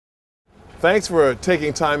thanks for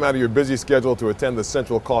taking time out of your busy schedule to attend the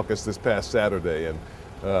Central Caucus this past Saturday. And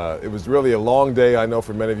it was really a long day, I know,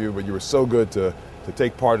 for many of you, but you were so good to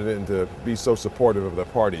take part in it and to be so supportive of the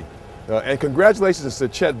party. And congratulations to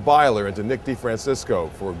Chet Byler and to Nick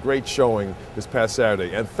DeFrancisco for a great showing this past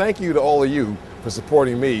Saturday. And thank you to all of you for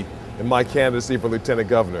supporting me in my candidacy for Lieutenant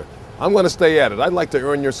Governor. I'm going to stay at it. I'd like to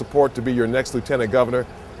earn your support to be your next Lieutenant Governor.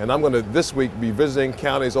 And I'm going to, this week, be visiting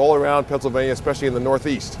counties all around Pennsylvania, especially in the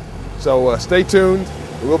Northeast. So stay tuned.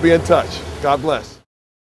 We'll be in touch. God bless.